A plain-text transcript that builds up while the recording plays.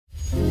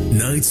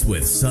Nights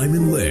with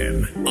Simon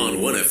Lim on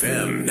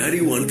 1FM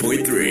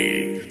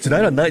 91.3.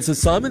 Tonight on Nights with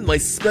Simon, my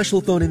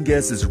special phone-in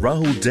guest is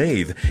Rahul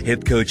Dave,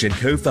 head coach and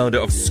co-founder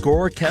of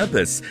Score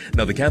Campus.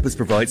 Now, the campus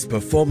provides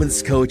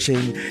performance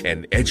coaching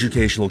and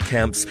educational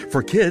camps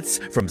for kids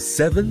from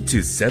 7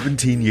 to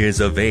 17 years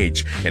of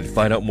age. And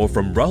find out more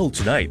from Rahul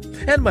tonight.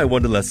 And my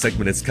Wanderlust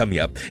segment is coming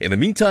up. In the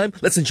meantime,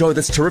 let's enjoy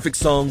this terrific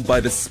song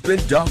by the Spin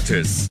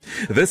Doctors.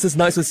 This is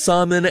Nights with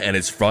Simon, and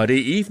it's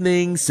Friday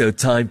evening, so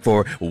time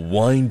for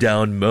wind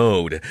down mode.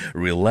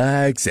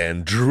 Relax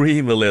and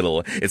dream a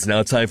little. It's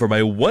now time for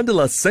my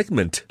Wanderlust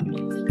segment.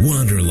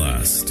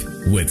 Wanderlust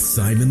with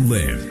Simon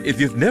Lim. If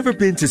you've never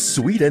been to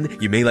Sweden,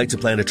 you may like to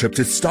plan a trip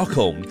to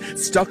Stockholm.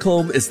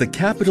 Stockholm is the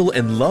capital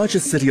and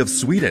largest city of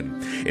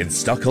Sweden. In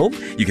Stockholm,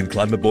 you can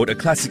climb aboard a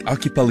classic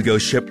archipelago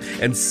ship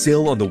and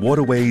sail on the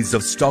waterways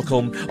of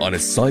Stockholm on a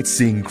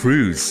sightseeing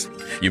cruise.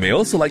 You may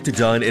also like to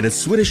dine in a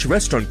Swedish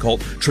restaurant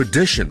called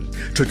Tradition.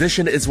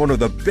 Tradition is one of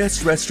the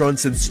best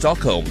restaurants in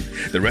Stockholm.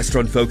 The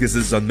restaurant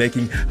focuses on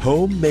making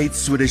homemade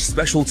Swedish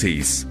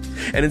specialties.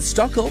 And in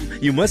Stockholm,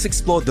 you must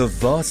explore the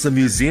Vasa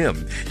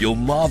Museum. You'll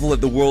marvel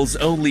at the world's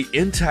only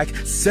intact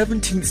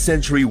 17th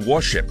century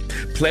warship.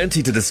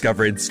 Plenty to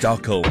discover in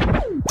Stockholm.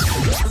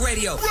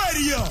 Radio.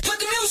 Put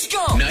the music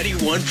on.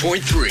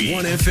 91.3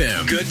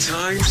 1FM. Good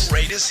times,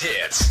 greatest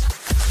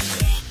hits.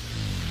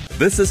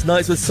 This is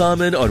Nights with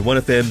Simon on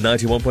 1FM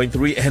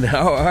 91.3, and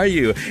how are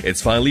you?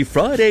 It's finally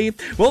Friday.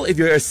 Well, if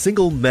you're a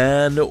single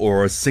man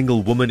or a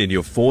single woman in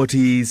your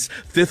 40s,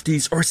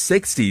 50s, or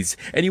 60s,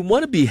 and you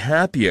want to be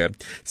happier,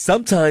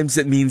 sometimes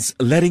it means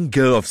letting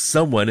go of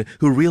someone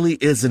who really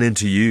isn't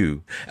into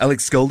you.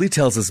 Alex Goldie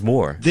tells us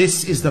more.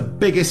 This is the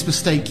biggest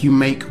mistake you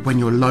make when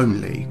you're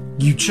lonely.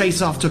 You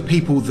chase after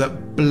people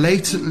that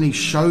blatantly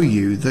show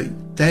you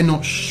that they're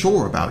not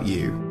sure about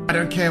you. I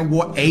don't care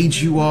what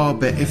age you are,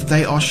 but if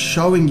they are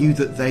showing you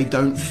that they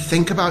don't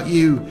think about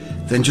you,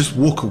 then just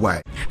walk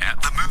away. At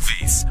the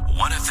movies,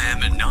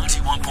 1FM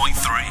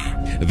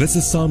 91.3. This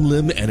is Sam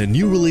Lim, and a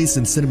new release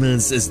in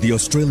cinemas is the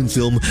Australian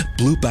film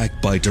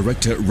Blueback by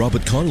director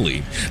Robert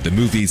Connolly. The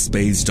movie is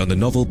based on the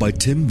novel by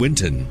Tim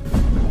Winton.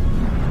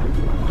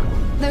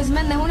 Those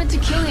men, they wanted to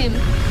kill him.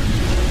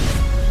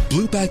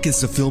 Blueback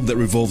is a film that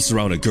revolves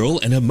around a girl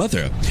and her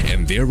mother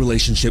and their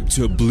relationship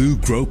to a blue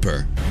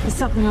groper. There's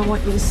something I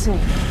want you to see.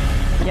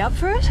 You up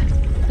for it?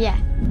 Yeah.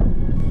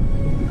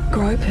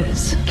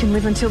 Gropers can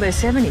live until their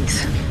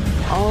 70s.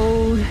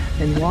 Old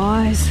and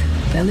wise.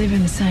 They live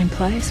in the same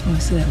place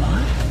most of their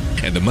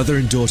life. And the mother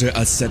and daughter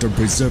are set on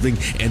preserving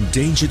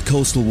endangered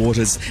coastal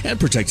waters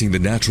and protecting the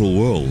natural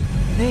world.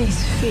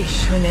 These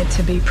fish were meant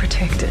to be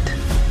protected.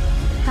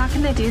 How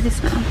can they do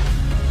this now?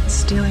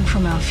 Stealing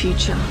from our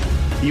future.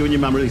 You and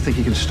your mum really think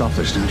you can stop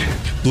this, don't you?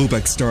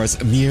 Blueback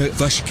stars Mia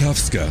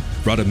Wasikowska,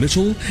 Radha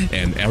Mitchell,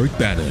 and Eric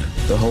Bana.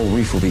 The whole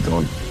reef will be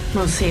gone.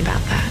 We'll see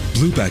about that.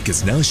 Blueback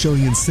is now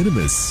showing in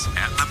cinemas.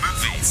 At the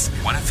movies,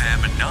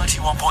 1FM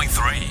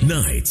 91.3.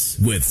 Nights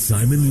with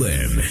Simon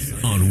Lim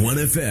on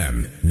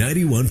 1FM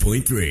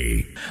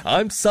 91.3.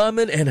 I'm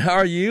Simon, and how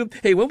are you?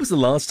 Hey, when was the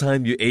last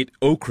time you ate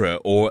okra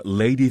or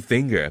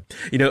ladyfinger?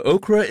 You know,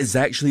 okra is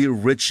actually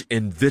rich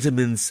in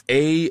vitamins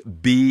A,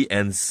 B,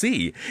 and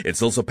C.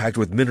 It's also packed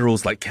with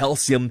minerals like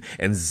calcium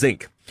and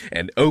zinc.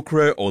 And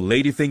okra or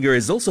ladyfinger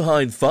is also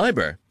high in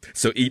fiber.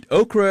 So eat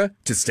okra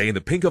to stay in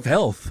the pink of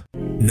health.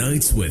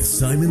 Nights with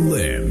Simon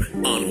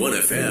Lim on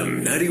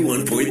 1FM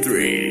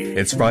 91.3.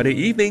 It's Friday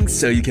evening,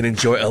 so you can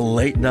enjoy a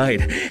late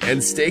night.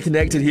 And stay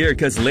connected here,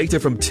 because later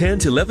from 10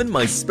 to 11,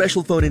 my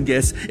special phone-in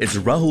guest is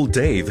Rahul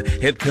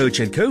Dave, head coach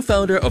and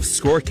co-founder of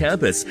Score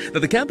Campus. Now,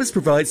 the campus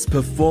provides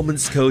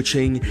performance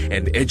coaching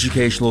and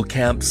educational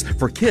camps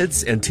for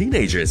kids and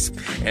teenagers.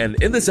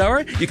 And in this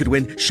hour, you could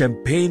win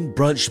champagne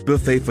brunch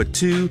buffet for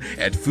two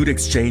at Food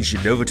Exchange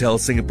Novotel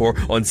Singapore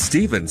on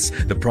Stevens.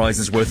 The prize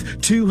is worth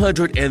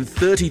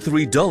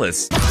 $233.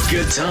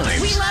 Good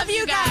times. We love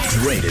you guys.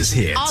 Greatest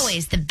hits.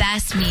 Always the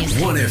best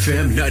music.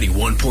 1FM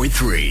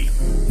 91.3.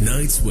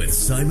 Nights with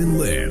Simon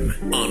Lim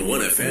on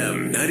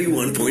 1FM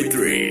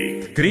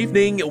 91.3. Good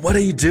evening. What are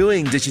you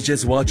doing? Did you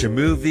just watch a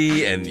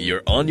movie and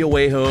you're on your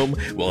way home?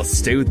 Well,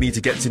 stay with me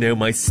to get to know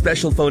my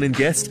special phone-in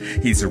guest.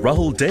 He's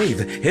Rahul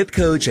Dave, head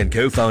coach and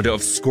co-founder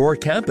of Score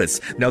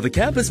Campus. Now, the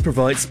campus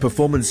provides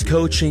performance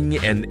coaching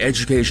and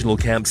educational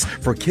camps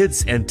for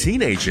kids and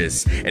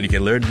teenagers. And you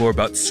can learn more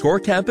about Score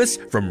Campus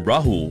from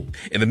Rahul.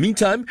 In the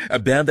meantime, a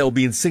band that will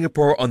be in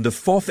Singapore on the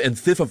 4th and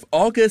 5th of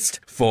August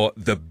for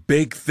the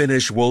Big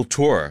Finish World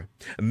Tour.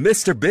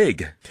 Mr.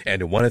 Big.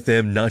 And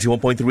 1FM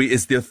 91.3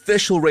 is the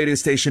official radio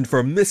station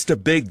for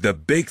Mr. Big, the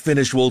Big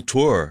Finish World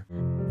Tour.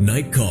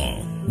 Night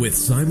Call with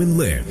Simon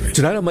Lim.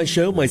 Tonight on my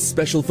show, my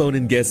special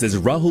phone-in guest is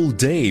Rahul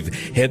Dave,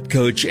 head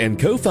coach and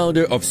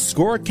co-founder of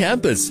Score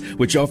Campus,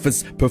 which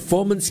offers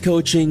performance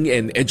coaching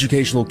and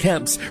educational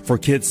camps for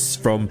kids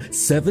from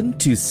 7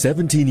 to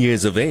 17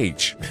 years of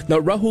age. Now,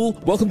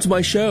 Rahul, welcome to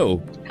my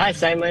show. Hi,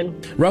 Simon.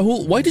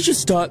 Rahul, why did you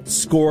start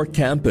Score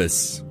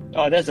Campus?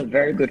 Oh, that's a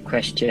very good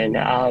question.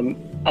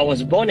 I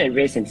was born and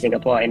raised in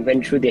Singapore and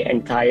went through the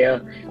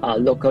entire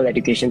local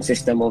education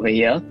system over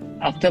here.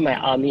 After my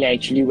army, I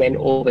actually went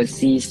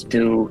overseas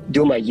to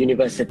do my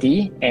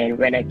university. And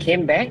when I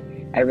came back,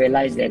 I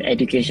realized that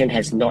education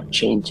has not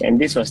changed.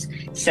 And this was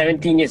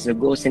 17 years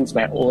ago since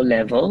my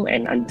O-level,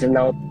 and until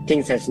now,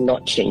 things has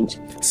not changed.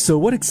 So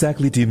what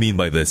exactly do you mean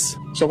by this?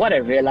 So what I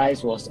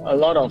realized was a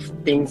lot of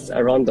things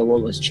around the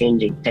world was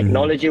changing.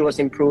 Technology was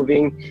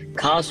improving,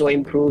 cars were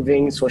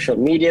improving, social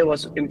media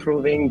was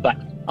improving, but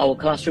our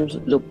classrooms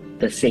looked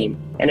the same.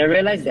 And I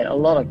realized that a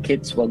lot of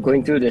kids were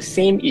going through the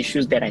same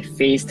issues that I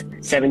faced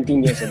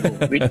 17 years ago,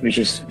 which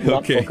is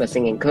not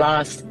focusing in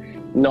class,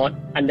 not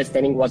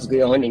understanding what's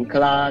going on in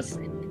class.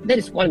 That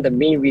is one of the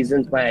main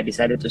reasons why I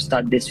decided to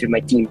start this with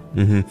my team.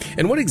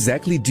 And what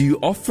exactly do you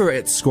offer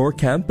at Score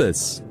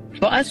Campus?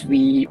 For us,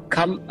 we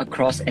come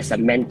across as a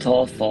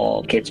mentor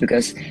for kids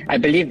because I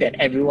believe that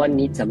everyone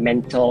needs a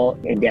mentor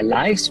in their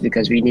lives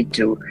because we need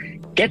to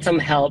get some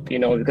help,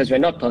 because we're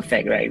not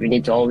perfect, right? We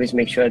need to always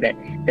make sure that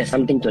there's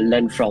something to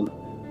learn from.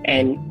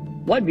 And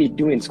what we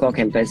do in Score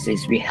Campus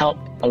is we help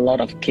a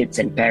lot of kids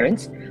and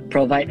parents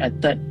provide a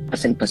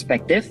third-person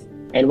perspective.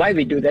 And why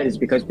we do that is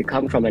because we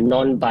come from a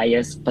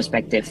non-biased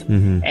perspective.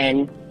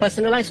 And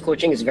personalized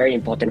coaching is very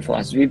important for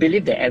us. We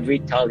believe that every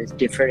child is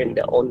different in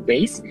their own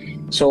ways.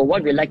 So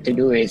what we like to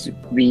do is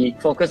we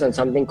focus on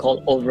something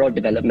called overall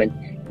development,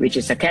 which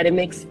is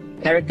academics,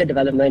 character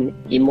development,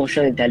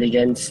 emotional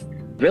intelligence,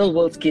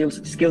 real-world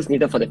skills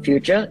needed for the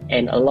future,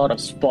 and a lot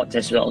of sports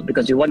as well,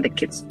 because we want the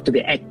kids to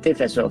be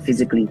active as well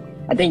physically.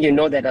 I think you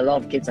know that a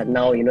lot of kids are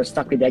now,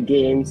 stuck with their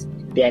games.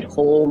 They're at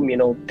home,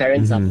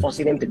 parents are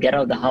forcing them to get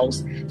out of the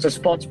house. So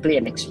sports play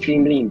an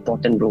extremely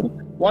important role.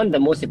 One of the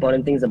most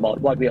important things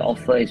about what we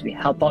offer is we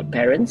help out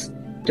parents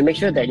to make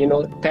sure that,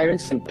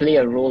 parents can play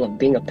a role of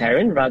being a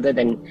parent rather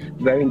than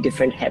wearing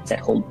different hats at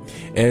home.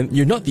 And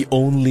you're not the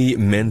only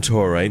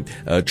mentor, right?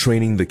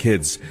 Training the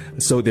kids.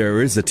 So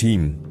there is a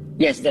team.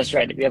 Yes, that's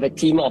right. We have a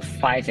team of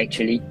 5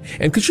 actually.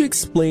 And could you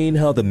explain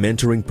how the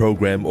mentoring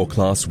program or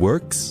class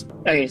works?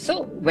 Okay,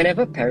 so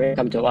whenever parents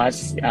come to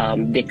us,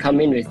 they come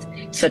in with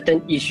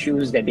certain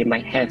issues that they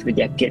might have with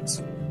their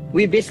kids.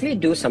 We basically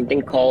do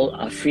something called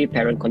a free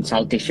parent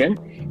consultation.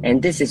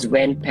 And this is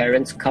when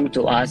parents come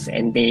to us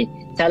and they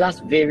tell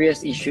us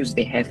various issues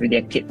they have with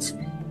their kids.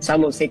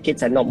 Some will say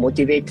kids are not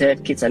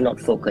motivated, kids are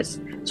not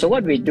focused. So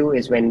what we do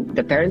is when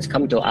the parents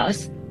come to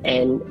us,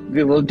 and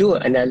we will do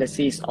an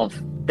analysis of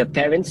the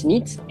parents'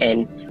 needs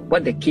and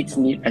what the kids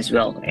need as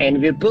well.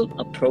 And we build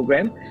a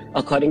program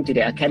according to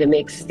their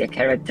academics, their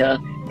character,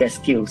 their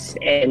skills.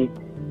 And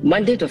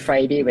Monday to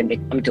Friday, when they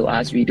come to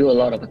us, we do a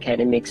lot of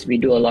academics, we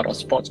do a lot of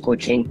sports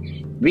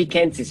coaching.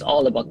 Weekends is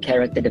all about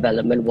character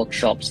development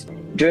workshops.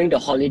 During the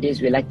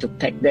holidays, we like to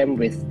pack them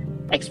with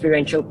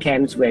experiential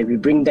camps where we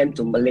bring them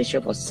to Malaysia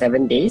for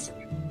 7 days.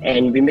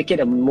 And we make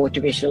it a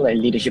motivational and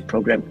leadership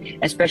program,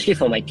 especially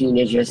for my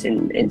teenagers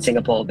in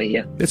Singapore over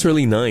here. That's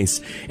really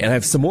nice. And I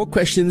have some more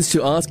questions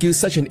to ask you.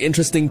 Such an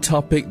interesting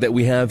topic that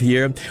we have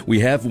here.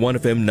 We have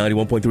 1FM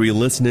 91.3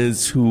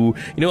 listeners who,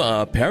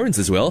 are parents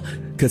as well.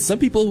 Because some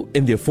people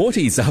in their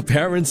 40s are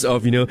parents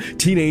of,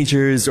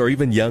 teenagers or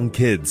even young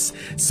kids.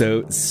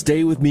 So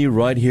stay with me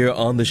right here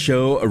on the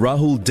show.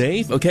 Rahul,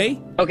 Dave, okay?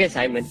 Okay,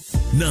 Simon.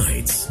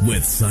 Nights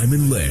with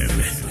Simon Lim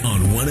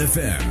on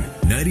 1FM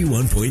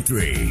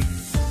 91.3.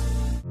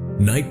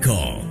 Night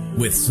Call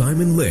with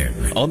Simon Lim.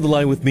 On the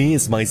line with me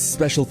is my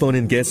special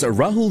phone-in guest,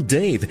 Rahul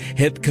Dave,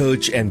 head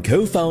coach and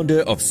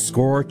co-founder of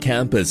Score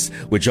Campus,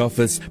 which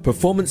offers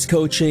performance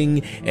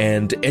coaching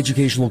and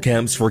educational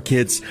camps for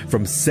kids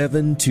from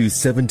 7 to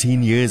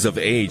 17 years of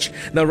age.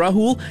 Now,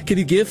 Rahul, can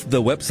you give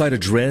the website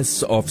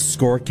address of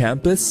Score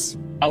Campus?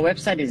 Our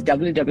website is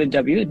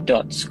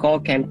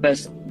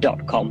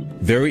www.scorecampus.com.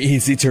 Very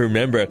easy to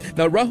remember.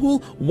 Now,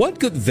 Rahul, what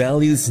good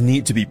values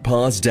need to be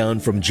passed down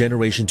from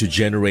generation to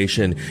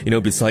generation?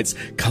 Besides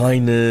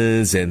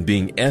kindness and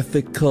being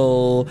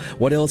ethical,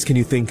 what else can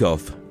you think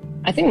of?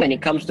 I think when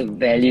it comes to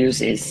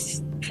values,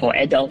 is for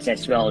adults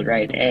as well,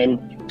 right? And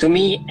to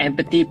me,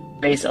 empathy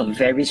plays a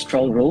very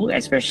strong role,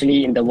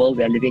 especially in the world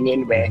we're living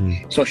in, where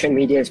social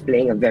media is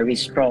playing a very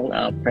strong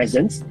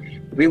presence.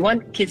 We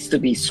want kids to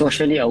be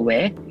socially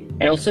aware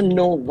and also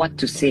know what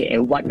to say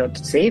and what not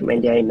to say when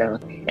they're in an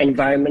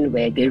environment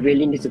where they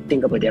really need to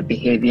think about their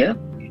behavior.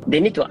 They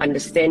need to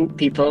understand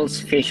people's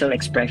facial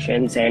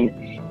expressions and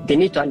they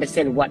need to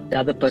understand what the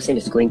other person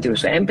is going through.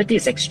 So empathy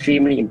is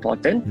extremely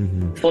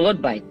important,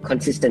 followed by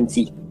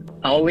consistency.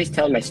 I always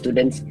tell my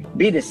students,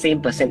 be the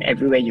same person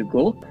everywhere you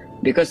go,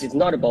 because it's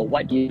not about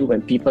what you do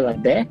when people are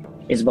there,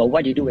 it's about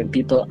what you do when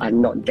people are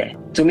not there.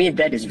 To me,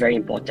 that is very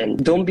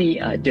important. Don't be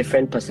a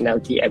different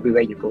personality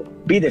everywhere you go.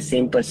 Be the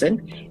same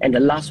person. And the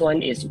last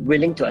one is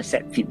willing to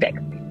accept feedback.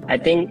 I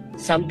think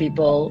some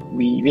people,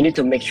 we need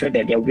to make sure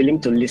that they're willing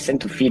to listen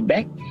to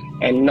feedback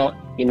and not,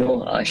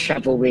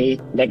 shove away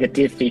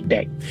negative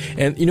feedback.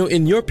 And,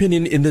 in your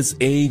opinion, in this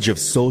age of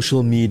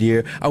social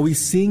media, are we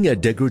seeing a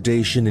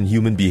degradation in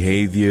human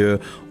behavior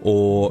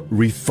or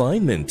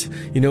refinement?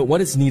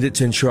 What is needed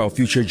to ensure our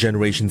future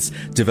generations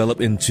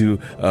develop into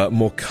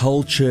more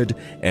cultured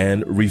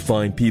and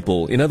refined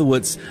people? In other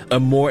words, a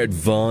more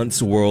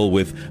advanced world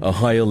with a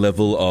higher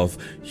level of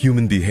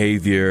human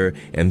behavior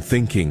and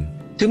thinking.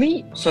 To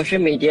me, social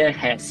media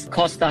has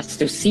caused us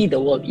to see the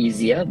world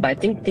easier, but I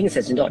think things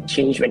has not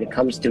changed when it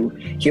comes to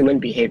human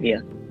behavior.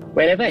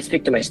 Whenever I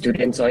speak to my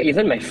students or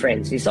even my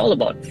friends, it's all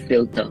about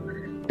filter.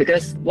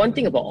 Because one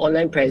thing about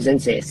online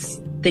presence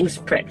is things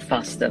spread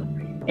faster.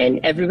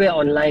 And everywhere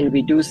online,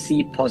 we do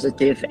see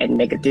positive and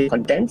negative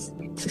contents.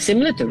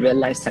 Similar to real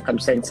life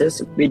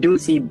circumstances, we do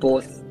see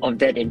both of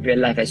that in real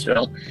life as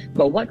well.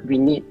 But what we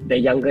need the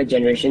younger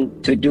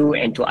generation to do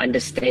and to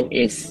understand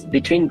is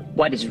between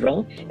what is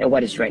wrong and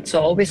what is right. So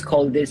I always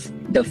call this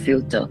the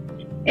filter.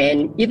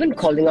 And even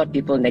calling out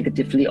people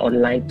negatively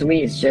online, to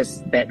me, is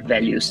just bad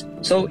values.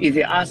 So if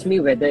you ask me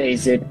whether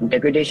is it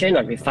degradation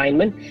or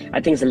refinement,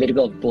 I think it's a little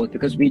bit of both,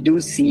 because we do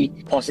see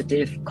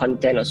positive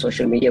content on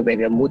social media where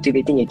we are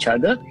motivating each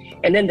other.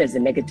 And then there's the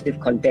negative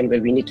content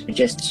where we need to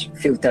just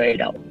filter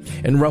it out.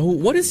 And Rahul,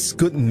 what is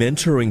good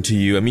mentoring to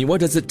you? I mean, what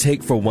does it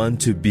take for one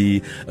to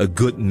be a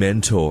good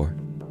mentor?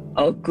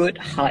 A good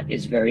heart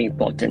is very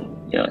important.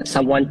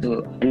 Someone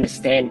to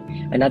understand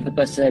another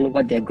person,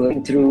 what they're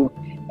going through,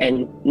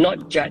 and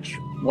not judge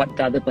what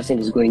the other person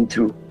is going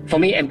through. For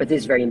me, empathy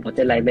is very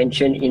important. Like I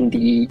mentioned in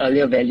the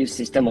earlier value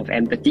system of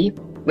empathy,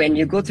 when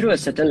you go through a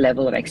certain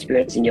level of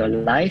experience in your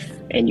life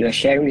and you're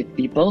sharing with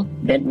people,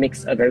 that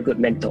makes a very good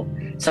mentor.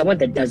 Someone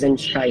that doesn't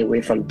shy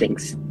away from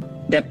things.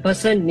 That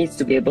person needs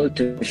to be able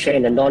to share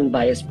in a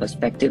non-biased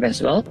perspective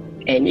as well.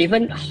 And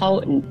even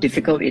how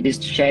difficult it is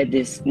to share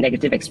these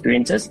negative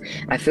experiences,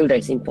 I feel that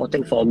it's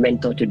important for a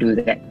mentor to do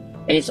that.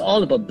 And it's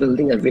all about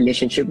building a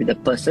relationship with the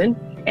person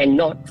and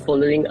not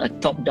following a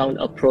top-down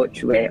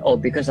approach where,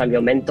 because I'm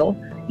your mentor,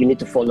 you need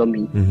to follow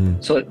me.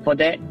 So for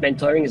that,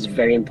 mentoring is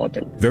very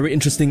important. Very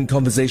interesting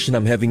conversation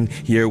I'm having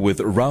here with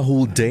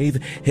Rahul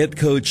Dave, head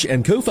coach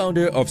and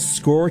co-founder of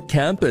Score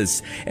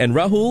Campus. And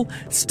Rahul,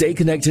 stay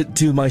connected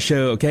to my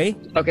show, okay?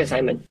 Okay,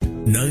 Simon.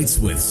 Nights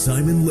with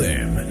Simon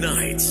Lim.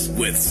 Nights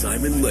with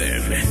Simon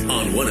Lim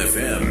on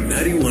 1FM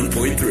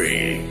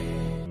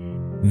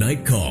 91.3.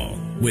 Night Call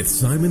with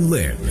Simon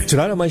Lim.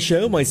 Tonight on my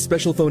show, my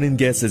special phone-in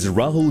guest is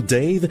Rahul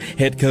Dave,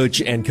 head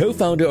coach and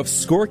co-founder of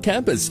Score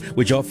Campus,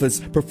 which offers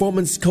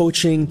performance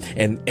coaching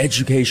and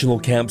educational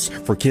camps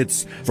for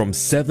kids from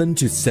 7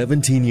 to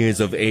 17 years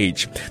of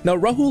age. Now,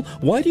 Rahul,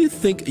 why do you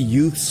think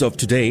youths of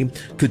today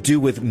could do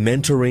with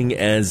mentoring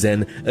as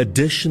an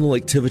additional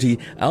activity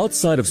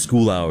outside of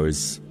school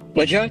hours?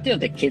 Majority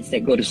of the kids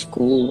that go to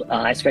school,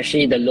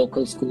 especially the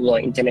local school or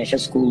international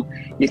school,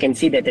 you can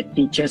see that the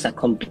teachers are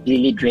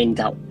completely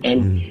drained out.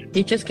 And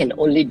teachers can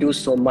only do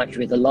so much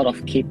with a lot of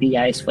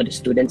KPIs for the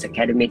students'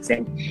 academics,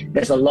 and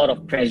there's a lot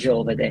of pressure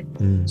over there.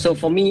 So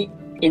for me,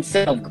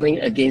 instead of going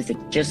against the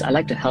teachers, I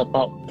like to help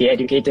out the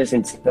educators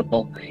in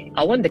Singapore.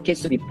 I want the kids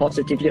to be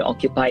positively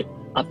occupied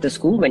after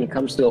school when it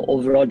comes to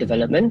overall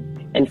development.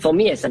 And for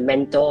me as a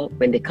mentor,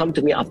 when they come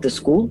to me after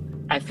school,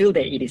 I feel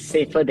that it is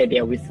safer that they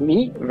are with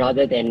me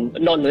rather than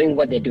not knowing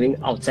what they're doing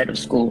outside of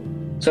school.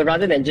 So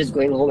rather than just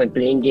going home and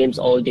playing games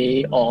all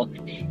day or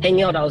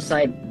hanging out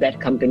outside bad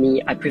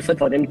company, I prefer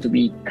for them to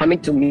be coming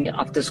to me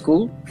after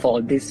school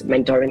for these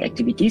mentoring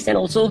activities and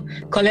also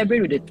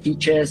collaborate with the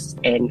teachers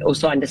and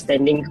also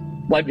understanding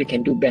what we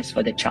can do best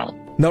for the child.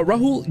 Now,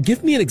 Rahul,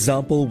 give me an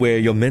example where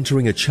you're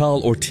mentoring a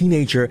child or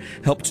teenager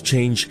helped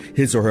change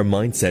his or her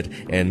mindset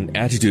and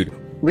attitude.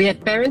 We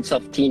have parents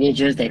of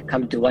teenagers that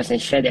come to us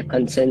and share their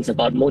concerns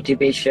about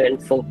motivation,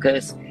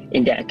 focus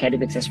in their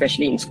academics,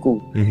 especially in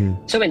school.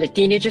 So when the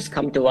teenagers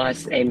come to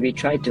us and we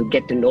try to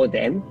get to know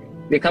them,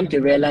 we come to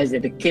realize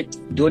that the kids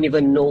don't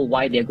even know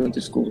why they're going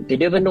to school. They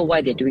don't even know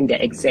why they're doing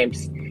their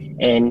exams.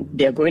 And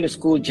they're going to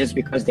school just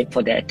because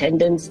for their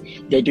attendance,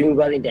 they're doing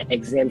well in their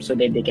exams so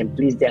that they can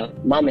please their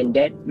mom and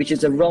dad, which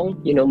is a wrong,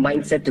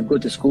 mindset to go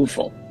to school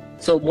for.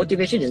 So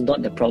motivation is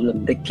not the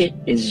problem. The kid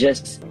is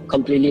just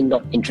completely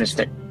not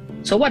interested.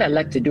 So what I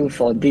like to do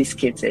for these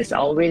kids is I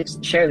always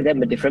share with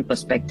them a different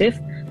perspective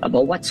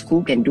about what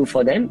school can do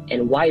for them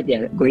and why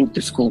they're going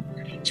to school.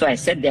 So I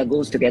set their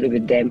goals together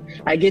with them.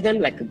 I give them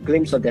like a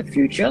glimpse of their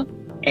future,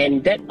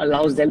 and that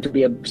allows them to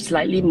be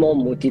slightly more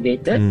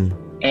motivated.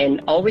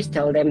 And I always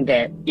tell them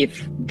that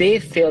if they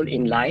fail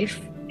in life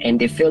and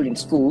they fail in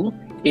school,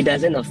 it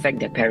doesn't affect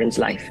their parents'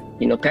 life.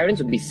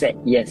 Parents will be sad,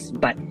 yes,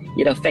 but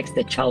it affects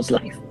the child's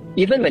life.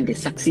 Even when they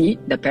succeed,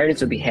 the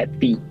parents will be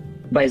happy.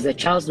 But it's the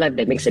child's life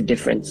that makes a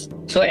difference.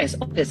 So as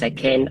often as I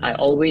can, I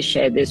always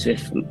share this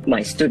with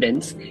my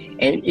students,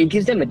 and it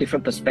gives them a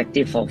different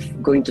perspective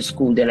of going to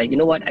school. They're like, you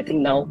know what, I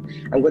think now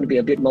I'm going to be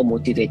a bit more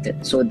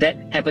motivated. So that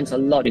happens a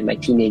lot in my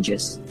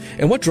teenagers.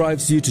 And what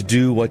drives you to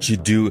do what you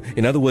do?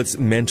 In other words,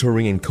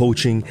 mentoring and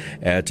coaching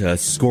at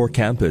Score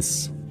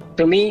Campus.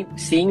 To me,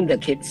 seeing the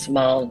kids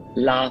smile,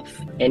 laugh,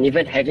 and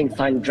even having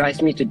fun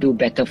drives me to do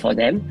better for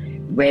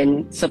them.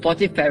 when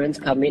supportive parents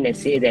come in and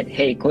say that,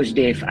 hey, Coach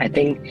Dave, I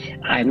think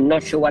I'm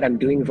not sure what I'm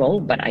doing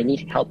wrong, but I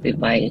need help with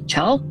my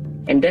child.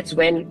 And that's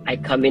when I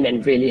come in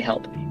and really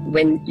help.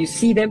 When you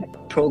see them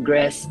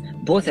progress,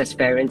 both as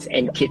parents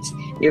and kids,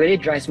 it really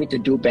drives me to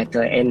do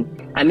better. And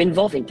I'm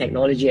involved in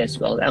technology as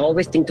well. I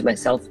always think to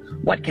myself,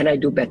 what can I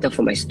do better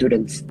for my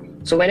students?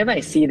 So whenever I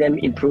see them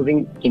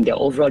improving in their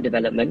overall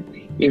development,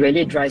 it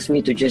really drives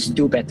me to just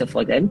do better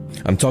for them.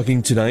 I'm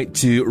talking tonight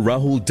to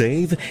Rahul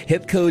Dave,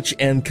 head coach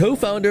and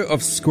co-founder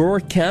of Score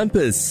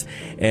Campus.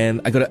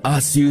 And I got to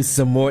ask you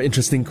some more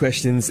interesting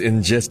questions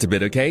in just a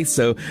bit, okay?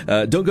 So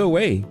don't go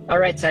away. All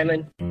right,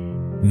 Simon.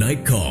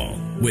 Night Call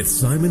with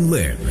Simon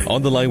Lim.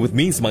 On the line with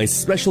me is my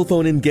special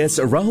phone-in guest,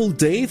 Rahul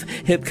Dave,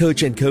 head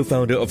coach and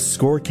co-founder of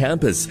Score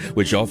Campus,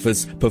 which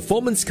offers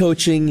performance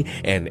coaching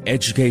and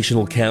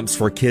educational camps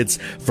for kids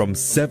from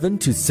 7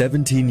 to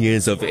 17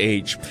 years of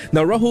age.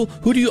 Now, Rahul,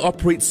 who do you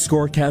operate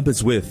Score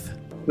Campus with?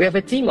 We have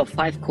a team of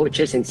 5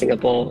 coaches in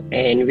Singapore,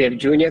 and we have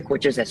junior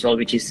coaches as well,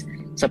 which is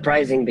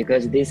surprising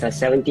because these are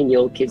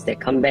 17-year-old kids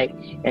that come back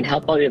and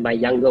help out with my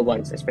younger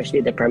ones, especially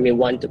the primary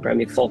 1 to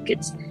primary 4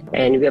 kids.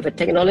 And we have a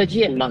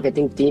technology and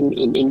marketing team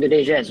in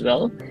Indonesia as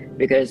well,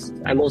 because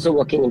I'm also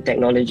working in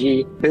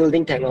technology,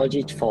 building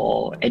technology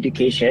for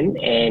education.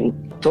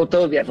 And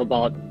total, we have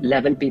about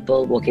 11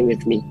 people working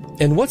with me.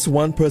 And what's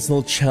one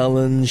personal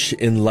challenge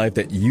in life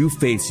that you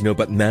face,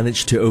 but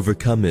managed to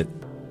overcome it?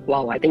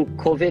 Wow, I think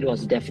COVID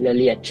was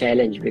definitely a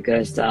challenge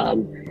because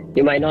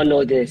you might not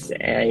know this.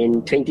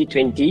 In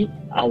 2020,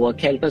 our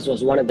campus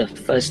was one of the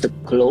first to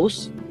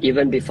close,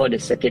 even before the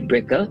circuit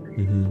breaker.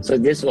 So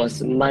this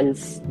was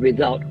months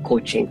without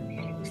coaching.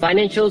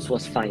 Financials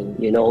was fine,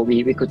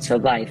 we could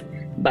survive.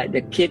 But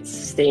the kids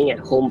staying at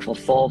home for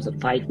 4 to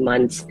 5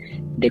 months,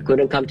 they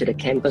couldn't come to the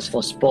campus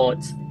for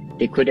sports.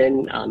 They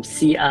couldn't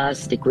see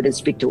us. They couldn't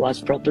speak to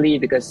us properly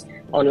because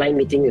online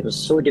meeting, it was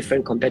so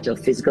different compared to a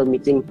physical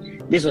meeting.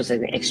 This was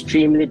an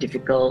extremely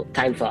difficult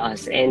time for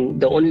us.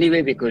 And the only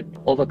way we could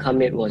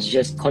overcome it was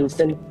just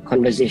constant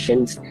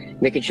conversations,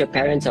 making sure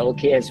parents are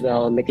okay as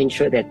well, making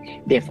sure that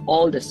they have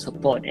all the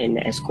support.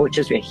 And as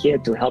coaches, we're here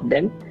to help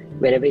them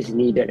whenever it's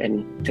needed.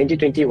 And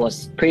 2020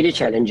 was pretty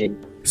challenging.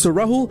 So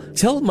Rahul,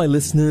 tell my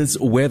listeners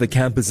where the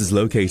campus is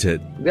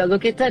located. We are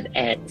located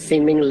at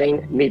Sin Ming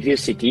Lane, Midview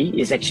City.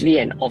 It's actually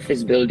an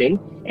office building.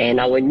 And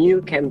our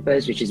new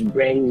campus, which is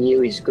brand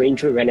new, is going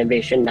through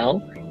renovation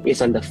now.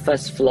 It's on the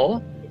first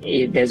floor.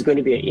 There's going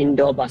to be an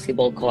indoor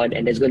basketball court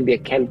and there's going to be a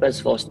campus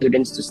for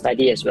students to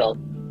study as well.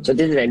 So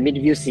this is at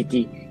Midview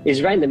City.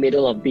 It's right in the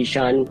middle of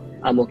Bishan,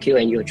 Ang Mo Kio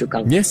and Yio Chu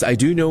Kang. Yes, I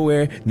do know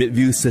where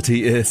Midview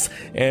City is.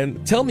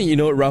 And tell me,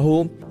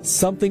 Rahul,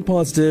 something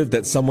positive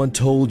that someone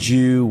told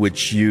you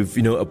which you've,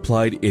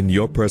 applied in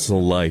your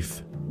personal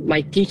life.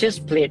 My teachers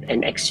played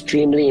an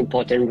extremely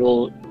important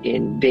role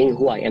in being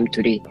who I am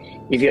today.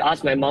 If you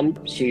ask my mom,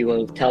 she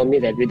will tell me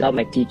that without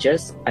my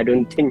teachers, I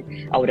don't think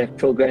I would have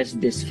progressed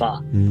this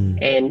far.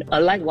 And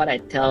unlike what I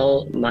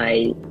tell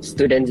my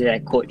students that I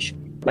coach,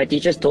 my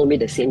teachers told me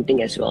the same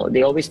thing as well.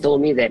 They always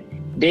told me that,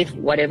 Dave,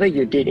 whatever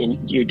you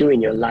do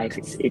in your life,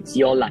 it's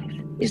your life.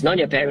 It's not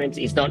your parents,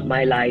 it's not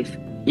my life.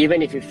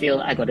 Even if you feel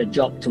I got a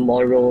job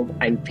tomorrow,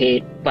 I'm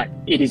paid, but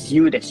it is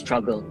you that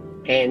struggle.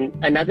 And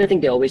another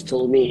thing they always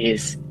told me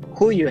is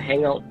who you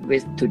hang out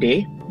with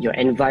today, your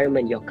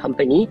environment, your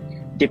company,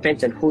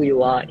 depends on who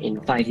you are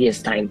in 5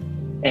 years' time.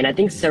 And I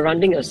think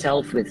surrounding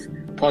yourself with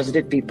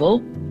positive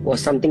people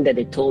was something that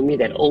they told me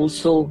that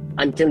also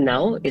until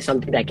now is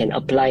something that I can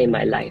apply in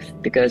my life.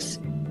 Because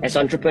as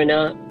an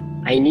entrepreneur,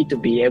 I need to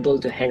be able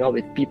to hang out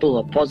with people who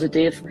are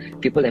positive,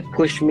 people that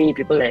push me,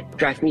 people that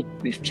drive me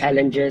with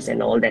challenges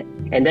and all that.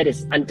 And that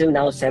is until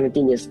now,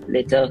 17 years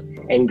later,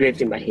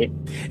 engraved in my head.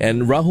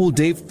 And Rahul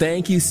Dave,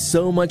 thank you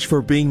so much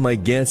for being my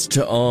guest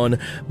on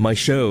my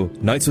show,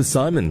 Nights with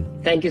Simon.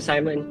 Thank you,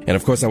 Simon. And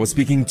of course, I was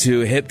speaking to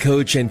head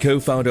coach and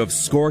co-founder of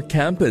Score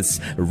Campus,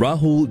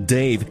 Rahul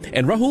Dave.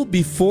 And Rahul,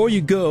 before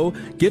you go,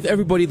 give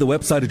everybody the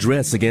website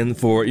address again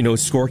for,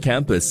 Score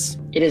Campus.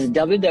 It is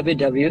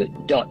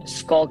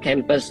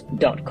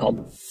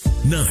www.scorecampus.com.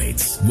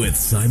 Nights with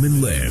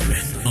Simon Lim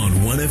on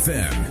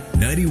 1FM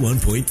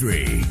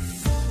 91.3.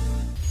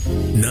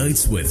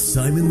 Nights with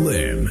Simon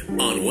Lim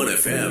on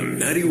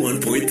 1FM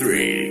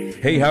 91.3.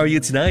 Hey, how are you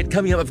tonight?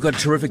 Coming up, I've got a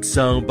terrific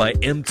song by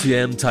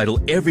M2M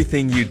titled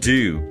Everything You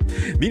Do.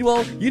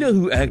 Meanwhile, you know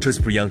who actress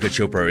Priyanka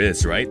Chopra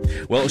is, right?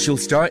 Well, she'll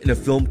star in a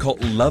film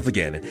called Love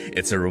Again.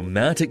 It's a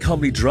romantic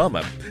comedy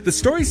drama. The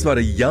story is about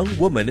a young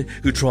woman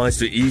who tries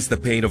to ease the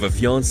pain of a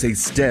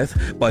fiancé's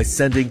death by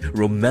sending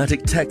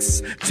romantic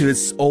texts to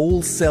his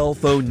old cell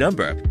phone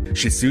number.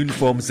 She soon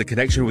forms a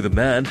connection with a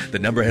man the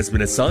number has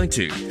been assigned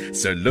to.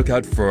 So look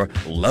out for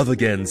Love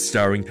Again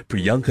starring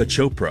Priyanka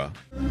Chopra.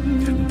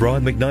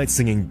 Brian McKnight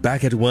singing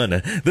Back at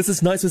 1. This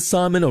is Nights with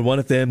Simon on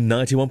 1FM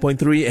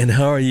 91.3. And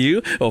how are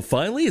you? Well,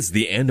 finally, it's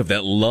the end of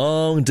that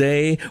long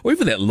day or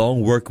even that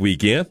long work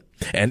week, yeah?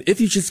 And if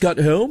you just got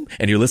home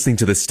and you're listening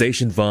to the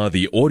station via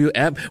the audio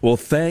app, well,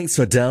 thanks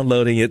for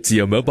downloading it to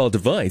your mobile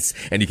device.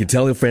 And you can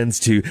tell your friends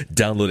to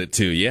download it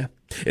too, yeah?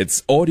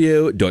 It's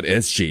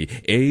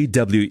audio.sg,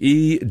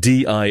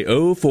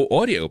 AWEDIO for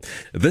audio.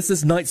 This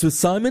is Nights with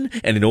Simon,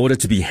 and in order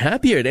to be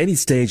happier at any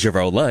stage of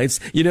our lives,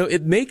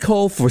 it may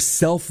call for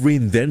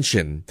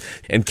self-reinvention.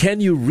 And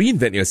can you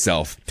reinvent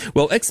yourself?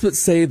 Well, experts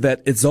say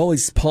that it's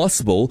always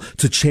possible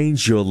to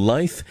change your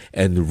life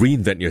and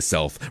reinvent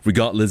yourself,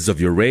 regardless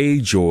of your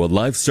age or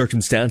life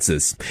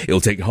circumstances.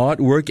 It'll take hard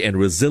work and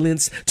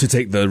resilience to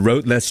take the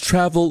road less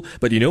traveled,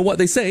 but you know what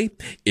they say?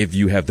 If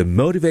you have the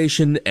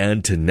motivation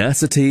and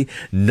tenacity,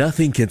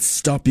 nothing can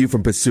stop you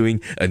from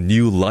pursuing a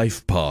new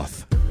life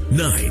path.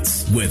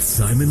 Nights with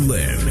Simon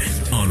Lim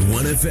on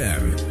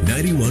 1FM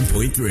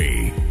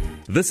 91.3.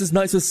 This is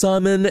Nights with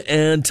Simon,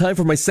 and time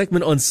for my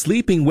segment on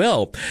sleeping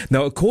well.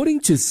 Now, according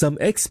to some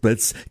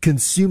experts,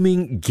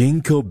 consuming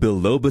ginkgo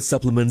biloba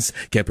supplements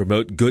can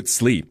promote good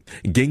sleep.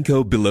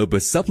 Ginkgo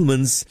biloba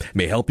supplements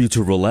may help you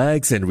to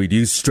relax and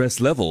reduce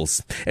stress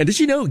levels. And did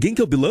you know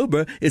ginkgo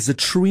biloba is a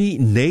tree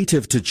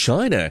native to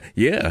China?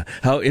 Yeah,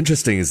 how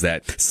interesting is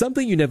that?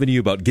 Something you never knew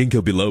about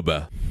ginkgo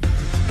biloba.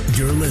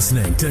 You're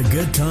listening to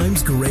Good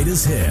Times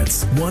Greatest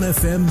Hits,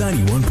 1FM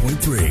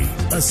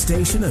 91.3, a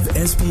station of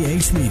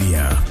SPH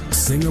Media,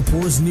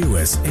 Singapore's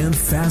newest and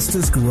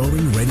fastest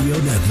growing radio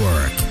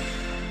network.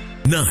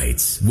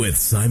 Nights with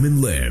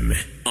Simon Lim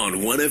on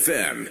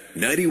 1FM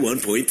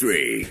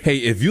 91.3. Hey,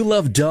 if you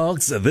love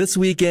dogs, this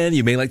weekend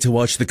you may like to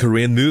watch the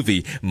Korean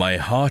movie My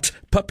Heart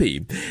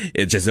Puppy.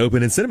 It just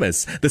opened in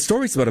cinemas. The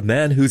story's about a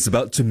man who's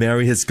about to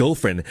marry his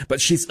girlfriend,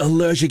 but she's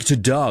allergic to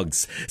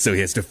dogs, so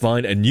he has to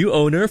find a new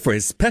owner for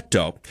his pet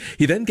dog.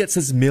 He then gets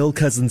his male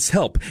cousin's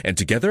help, and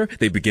together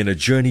they begin a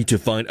journey to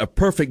find a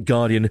perfect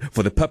guardian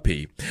for the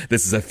puppy.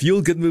 This is a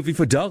feel-good movie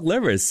for dog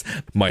lovers.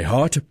 My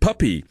Heart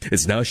Puppy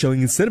is now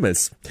showing in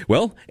cinemas.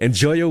 Well,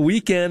 enjoy your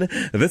weekend.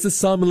 This is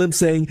Simon Lim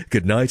saying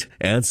good night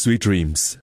and sweet dreams.